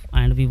backup,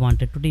 and we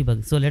wanted to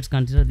debug. So let's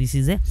consider this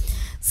is a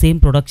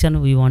same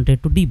production we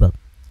wanted to debug.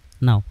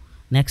 Now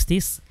next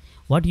is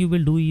what you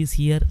will do is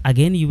here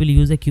again you will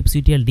use a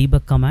kubectl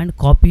debug command,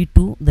 copy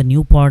to the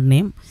new pod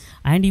name,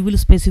 and you will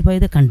specify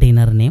the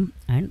container name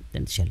and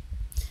then shell.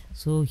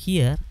 So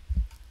here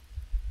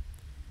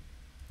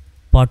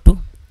pod 2,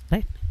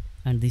 right,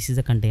 and this is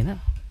a container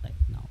right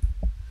now.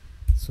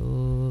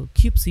 So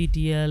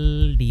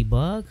kubectl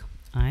debug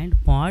and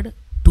pod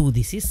 2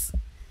 this is,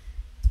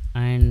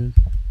 and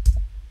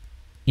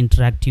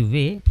interactive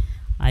way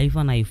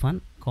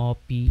hyphen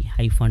copy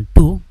hyphen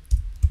 2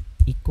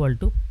 equal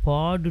to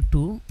pod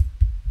 2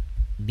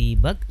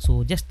 debug.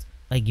 So just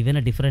I given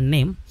a different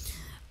name,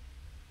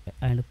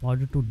 and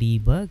pod 2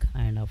 debug,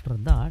 and after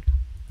that,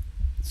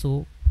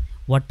 so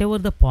whatever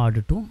the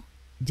pod 2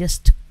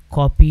 just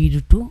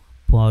copied to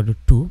pod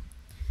 2,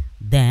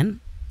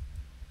 then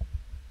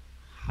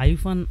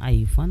hyphen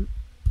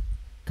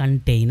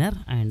container,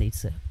 and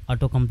its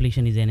auto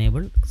completion is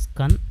enabled,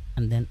 con,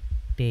 and then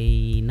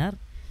container,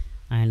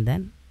 and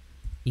then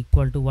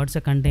equal to what's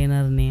a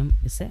container name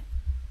is a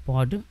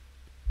pod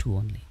 2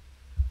 only,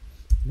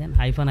 then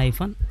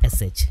hyphen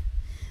sh.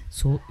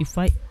 So if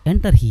I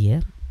enter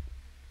here,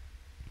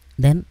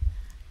 then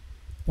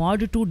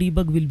pod 2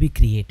 debug will be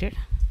created,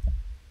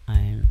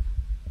 and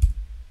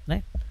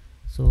right,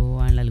 so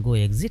and I'll go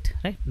exit,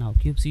 right. Now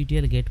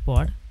kubectl get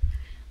pod,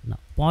 now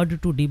pod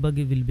 2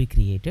 debug will be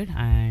created,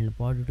 and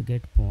pod 2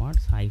 get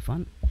pods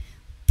hyphen,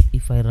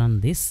 if I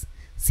run this,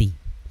 see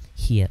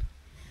here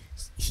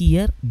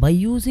by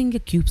using a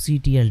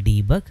kubectl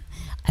debug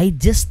I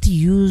just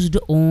used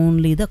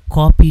only the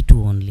copy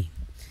to only,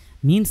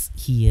 means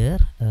here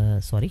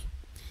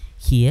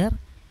here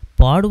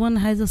pod 1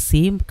 has the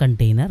same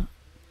container,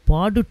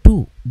 pod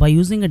 2 by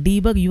using a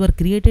debug you are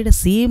created a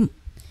same,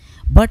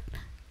 but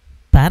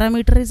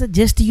parameter is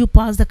just you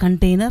pass the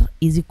container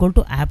is equal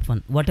to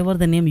app1, whatever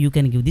the name you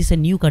can give. This is a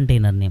new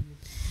container name,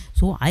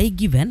 so I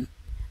given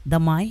the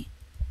my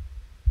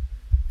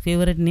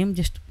favorite name,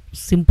 just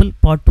simple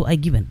pod 2 I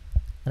given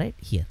right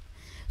here.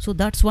 So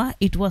that's why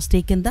it was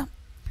taken the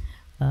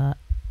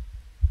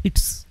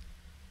its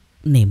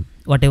name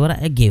whatever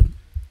I gave,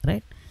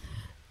 right,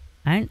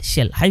 and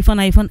shell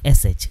hyphen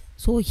sh.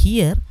 So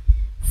here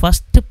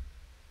first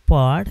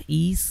pod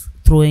is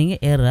throwing an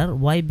error.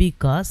 Why?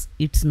 Because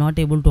it's not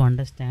able to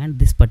understand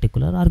this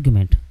particular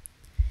argument,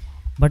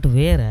 but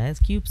whereas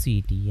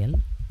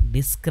kubectl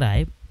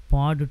describe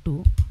pod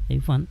 2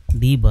 hyphen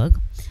debug,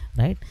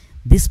 right,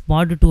 this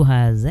pod 2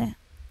 has a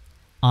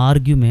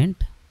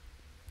argument,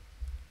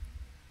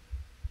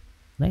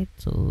 right.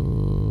 So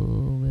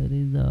where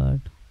is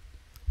that?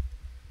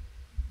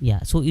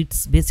 Yeah, so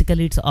it's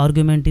basically its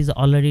argument is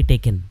already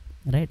taken,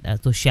 right,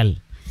 so shell.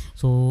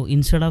 So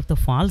instead of the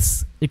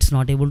false, it's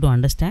not able to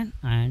understand,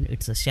 and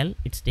it's a shell,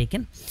 it's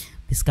taken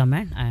this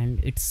command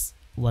and it's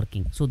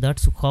working. So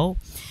that's how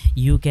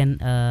you can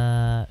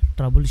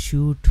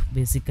troubleshoot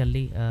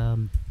basically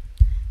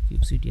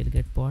kubectl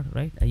get pod,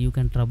 right, you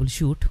can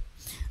troubleshoot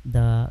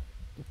the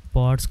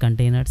pods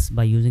containers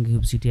by using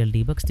kubectl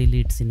debug. Still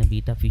it's in a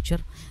beta feature,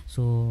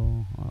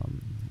 so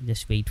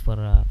just wait for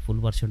a full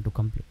version to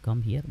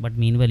come here, but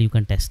meanwhile you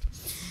can test.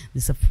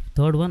 This is a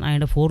third one,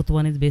 and a fourth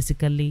one is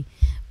basically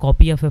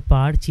copy of a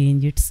pod,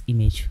 change its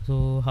image.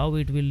 So how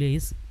it will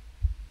is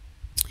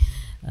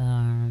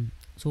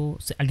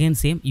again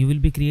same, you will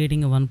be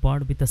creating a one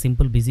pod with a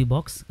simple busy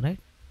box, right?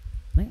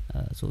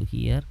 So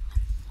here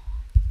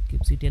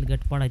kubectl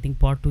get pod, I think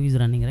pod 2 is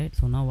running, right?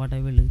 So now what I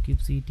will do,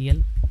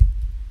 kubectl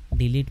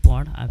delete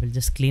pod, I will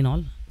just clean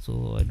all,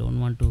 so I don't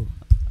want to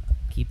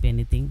keep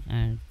anything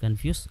and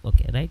confuse.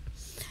 Okay, right?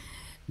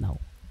 Now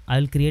I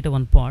will create a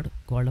one pod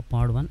called a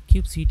pod 1,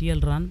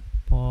 kubectl run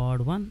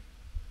pod 1,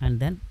 and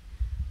then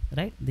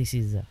right, this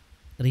is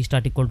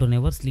restart equal to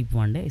never sleep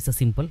one day. It's a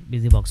simple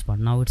busy box pod.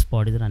 Now its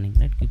pod is running,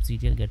 right?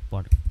 Kubectl get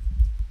pod,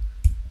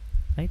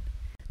 right?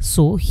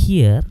 So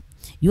here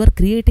you are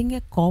creating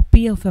a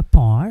copy of a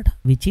pod,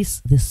 which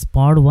is this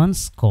pod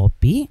 1's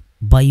copy,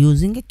 by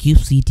using a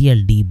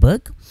kubectl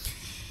debug.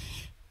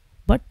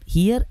 But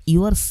here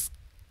you are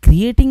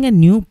creating a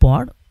new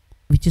pod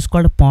which is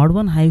called pod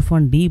 1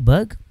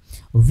 -debug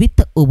with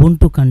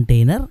Ubuntu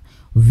container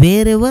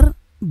wherever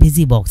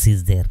busy box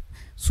is there.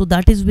 So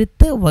that is with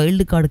the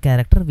wildcard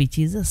character, which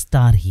is a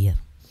star here.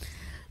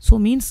 So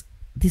means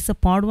this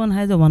pod 1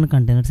 has a 1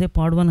 container, say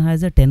pod 1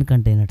 has a 10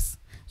 containers.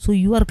 So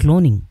you are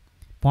cloning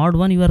pod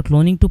 1, you are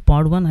cloning to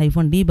pod 1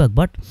 -debug,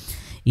 but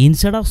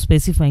instead of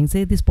specifying,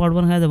 say this pod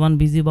 1 has a 1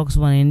 busy box,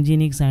 1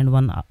 nginx and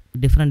 1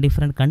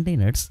 different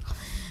containers,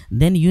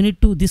 then you need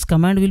to, this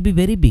command will be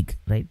very big,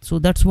 right? So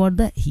that's what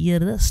here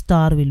the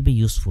star will be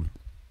useful,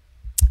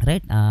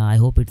 right? I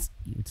hope it's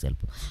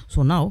helpful.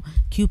 So now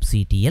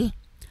kubectl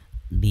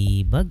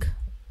debug,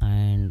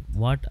 and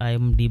what I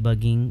am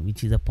debugging,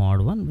 which is a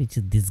pod 1, which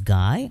is this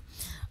guy,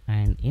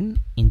 and in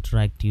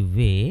interactive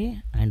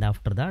way, and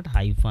after that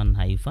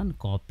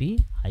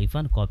copy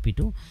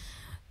to,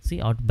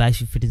 see, out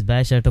bash, if it is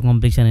bash auto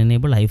completion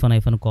enabled,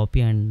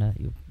 copy, and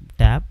you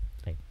tab,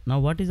 right? Now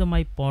what is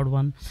my pod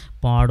 1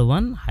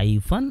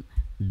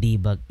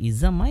 -debug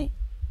is my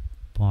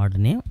pod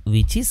name,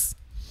 which is,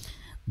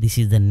 this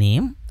is the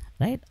name,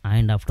 right?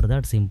 And after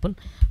that simple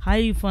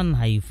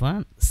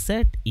 --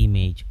 set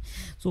image.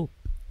 So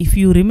if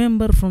you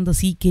remember from the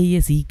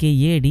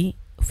CKAD,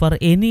 for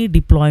any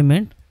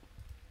deployment,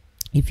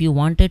 if you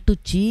wanted to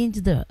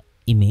change the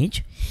image,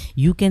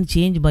 you can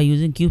change by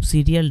using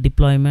kubectl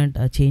deployment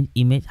change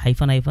image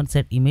 --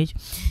 set image.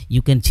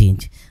 You can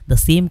change the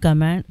same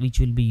command, which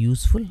will be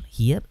useful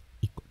here,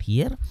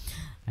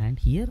 and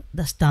here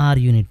the star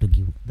you need to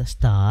give, the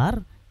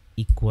star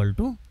equal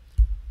to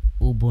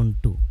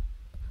Ubuntu.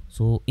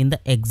 So in the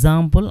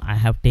example I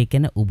have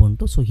taken a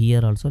Ubuntu, so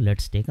here also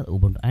let's take a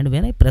Ubuntu, and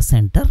when I press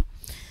enter,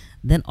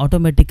 then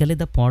automatically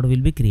the pod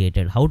will be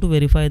created. How to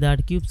verify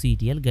that?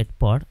 Kubectl get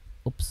pod,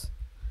 oops,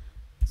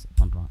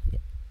 one wrong, yeah.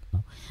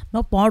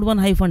 Now pod 1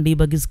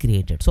 -debug is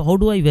created. So how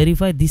do I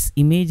verify this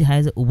image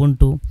has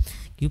Ubuntu?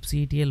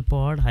 Kubectl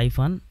pod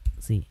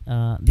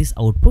this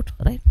output,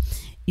 right?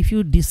 If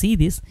you see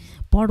this,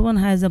 pod 1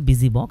 has a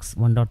busy box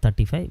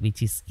 1.35,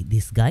 which is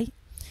this guy.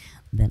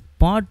 Then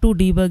pod 2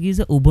 debug is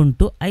a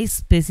Ubuntu. I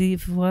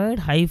specified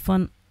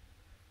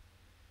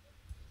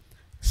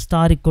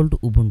star equal to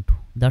Ubuntu.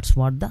 That's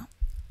what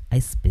I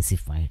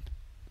specified.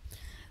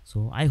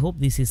 So I hope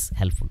this is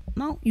helpful.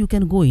 Now you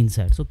can go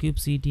inside. So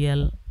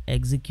kubectl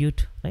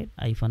execute, right,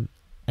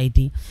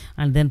 -it,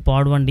 and then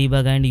pod 1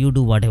 debug, and you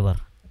do whatever,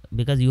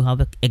 because you have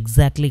a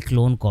exactly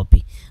clone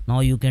copy. Now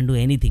you can do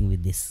anything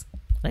with this,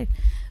 right?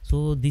 So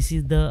this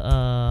is the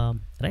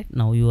right,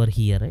 now you are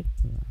here, right?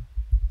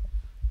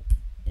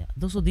 Yeah.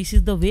 So this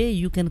is the way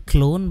you can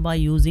clone by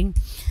using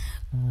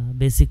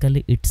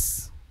basically its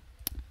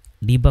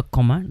debug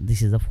command.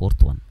 This is the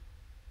fourth one,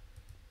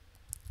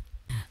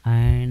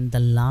 and the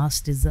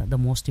last is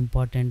the most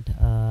important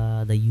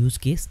the use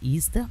case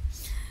is the,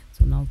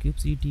 so now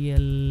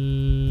kubectl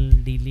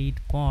delete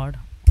pod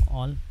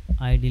all,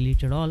 I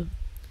deleted all.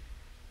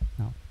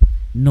 Now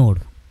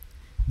node,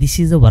 this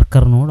is a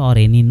worker node or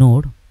any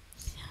node,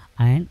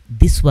 and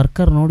this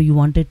worker node you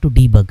wanted to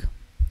debug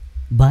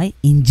by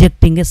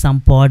injecting some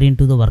pod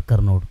into the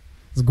worker node.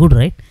 It's good,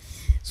 right?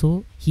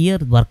 So here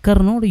worker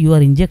node, you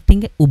are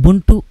injecting a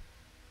Ubuntu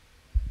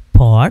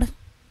pod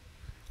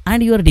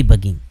and you are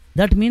debugging.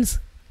 That means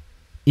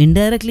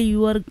indirectly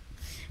you are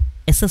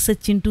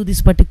SSH into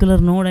this particular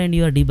node and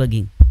you are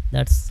debugging.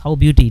 That's how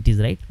beauty it is,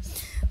 right?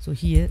 So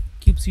here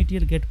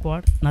kubectl get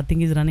pod,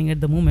 nothing is running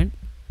at the moment.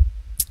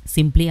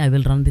 Simply I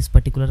will run this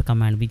particular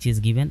command which is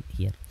given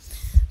here.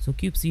 So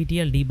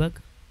kubectl debug,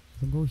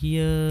 so go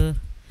here,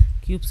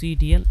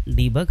 kubectl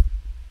debug,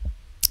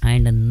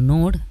 and a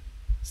node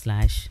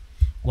slash,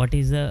 what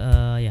is the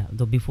yeah,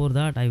 though before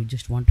that I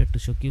just wanted to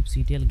show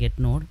kubectl get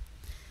node,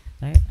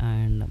 right?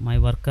 And my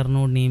worker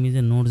node name is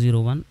a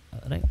node01,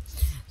 right?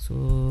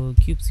 So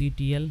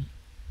kubectl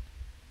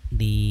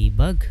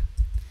debug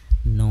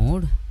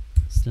node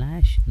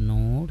slash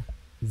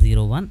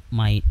node01,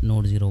 my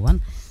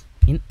node01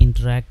 in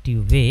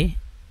interactive way,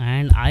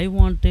 and I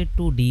wanted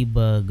to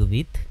debug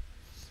with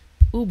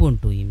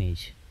Ubuntu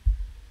image,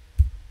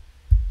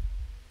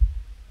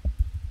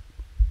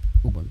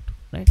 Ubuntu,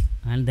 right?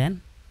 And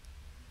then,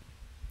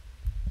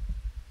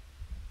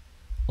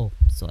 oh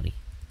sorry,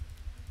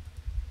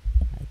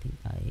 I think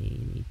I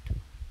need to,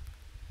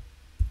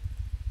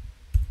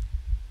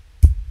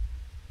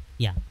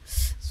 yeah,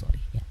 sorry,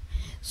 yeah.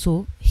 So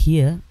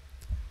here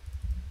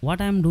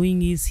what I am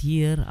doing is,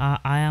 here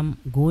I am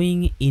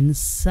going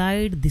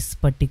inside this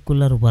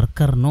particular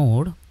worker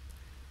node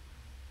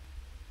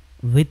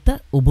with the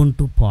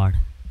Ubuntu pod.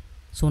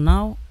 So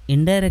now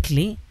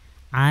indirectly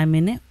I am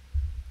in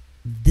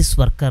this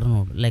worker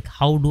node, like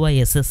how do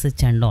I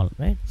SSH and all,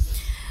 right?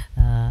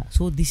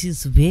 So this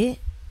is way,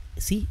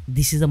 see,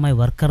 this is my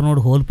worker node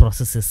whole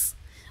processes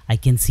I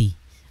can see,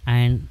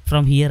 and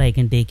from here I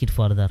can take it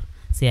further.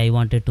 Say I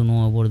wanted to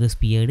know about this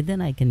PID,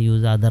 then I can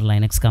use other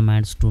Linux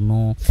commands to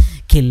know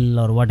kill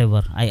or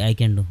whatever. I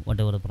can do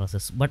whatever the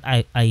process, but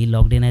I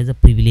logged in as a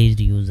privileged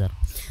user.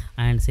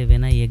 And say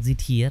when I exit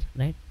here,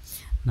 right,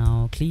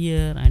 now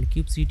clear and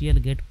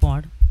kubectl get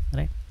pod,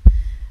 right?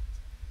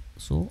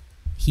 So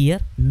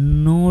here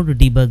node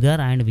debugger,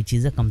 and which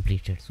is a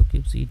completed. So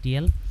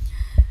kubectl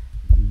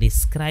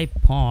describe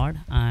pod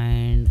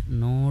and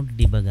node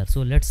debugger.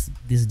 So let's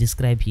this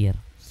describe here.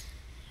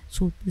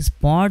 So this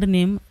pod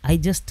name, I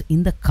just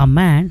in the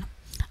command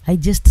I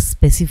just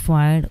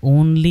specified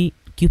only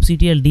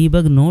kubectl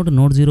debug node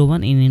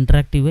 01 in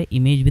interactive way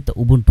image with the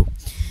Ubuntu.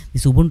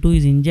 This Ubuntu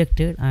is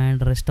injected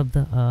and rest of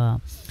the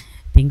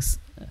things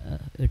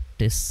it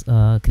is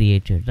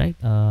created, right?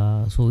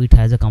 So it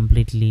has a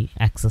completely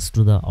access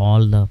to the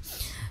all the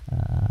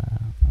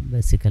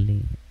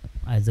basically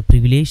as a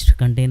privileged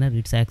container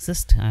it's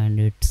accessed, and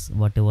it's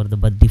whatever the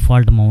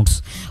default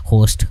mounts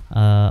host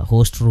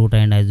root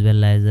and as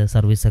well as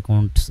service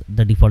accounts,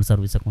 the default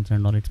service accounts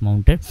and all, it's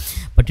mounted.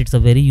 But it's a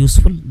very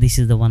useful, this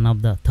is the one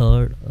of the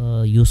third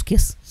use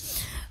case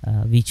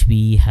which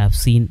we have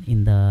seen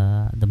in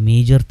the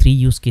major 3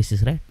 use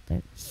cases, right?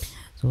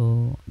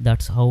 So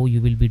that's how you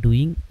will be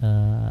doing.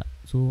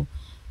 So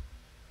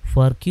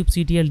for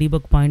kubectl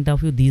debug point of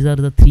view, these are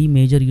the 3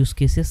 major use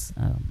cases,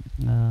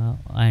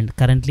 and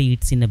currently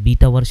it's in a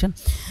beta version.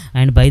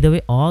 And by the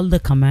way, all the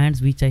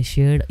commands which I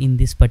shared in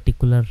this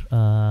particular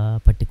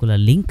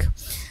link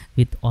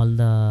with all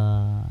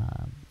the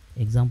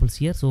examples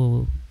here,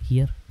 so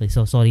here,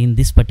 so sorry, in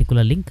this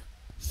particular link,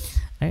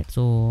 right?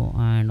 So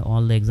and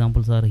all the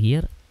examples are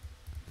here: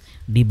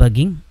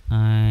 debugging,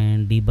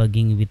 and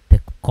debugging with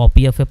the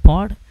copy of a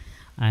pod,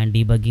 and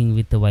debugging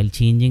with while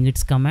changing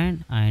its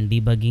command, and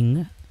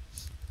debugging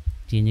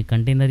changing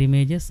container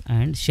images,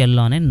 and shell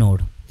on a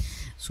node.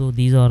 So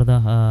these are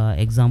the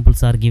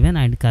examples are given,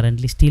 and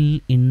currently still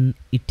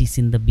it is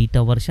in the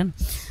beta version.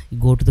 You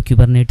go to the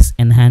Kubernetes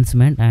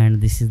enhancement, and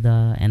this is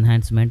the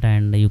enhancement,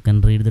 and you can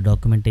read the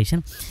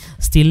documentation.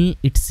 Still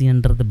it's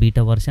under the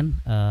beta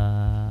version.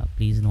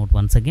 Please note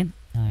once again,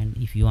 and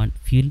if you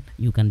feel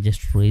you can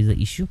just raise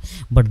the issue.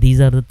 But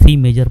these are the 3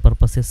 major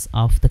purposes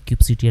of the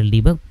kubectl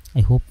debug. I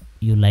hope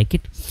you like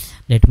it.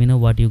 Let me know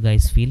what you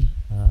guys feel.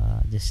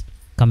 Just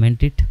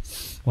comment it,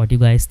 what you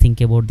guys think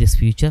about this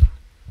feature.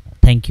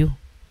 Thank you.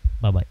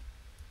 Bye bye.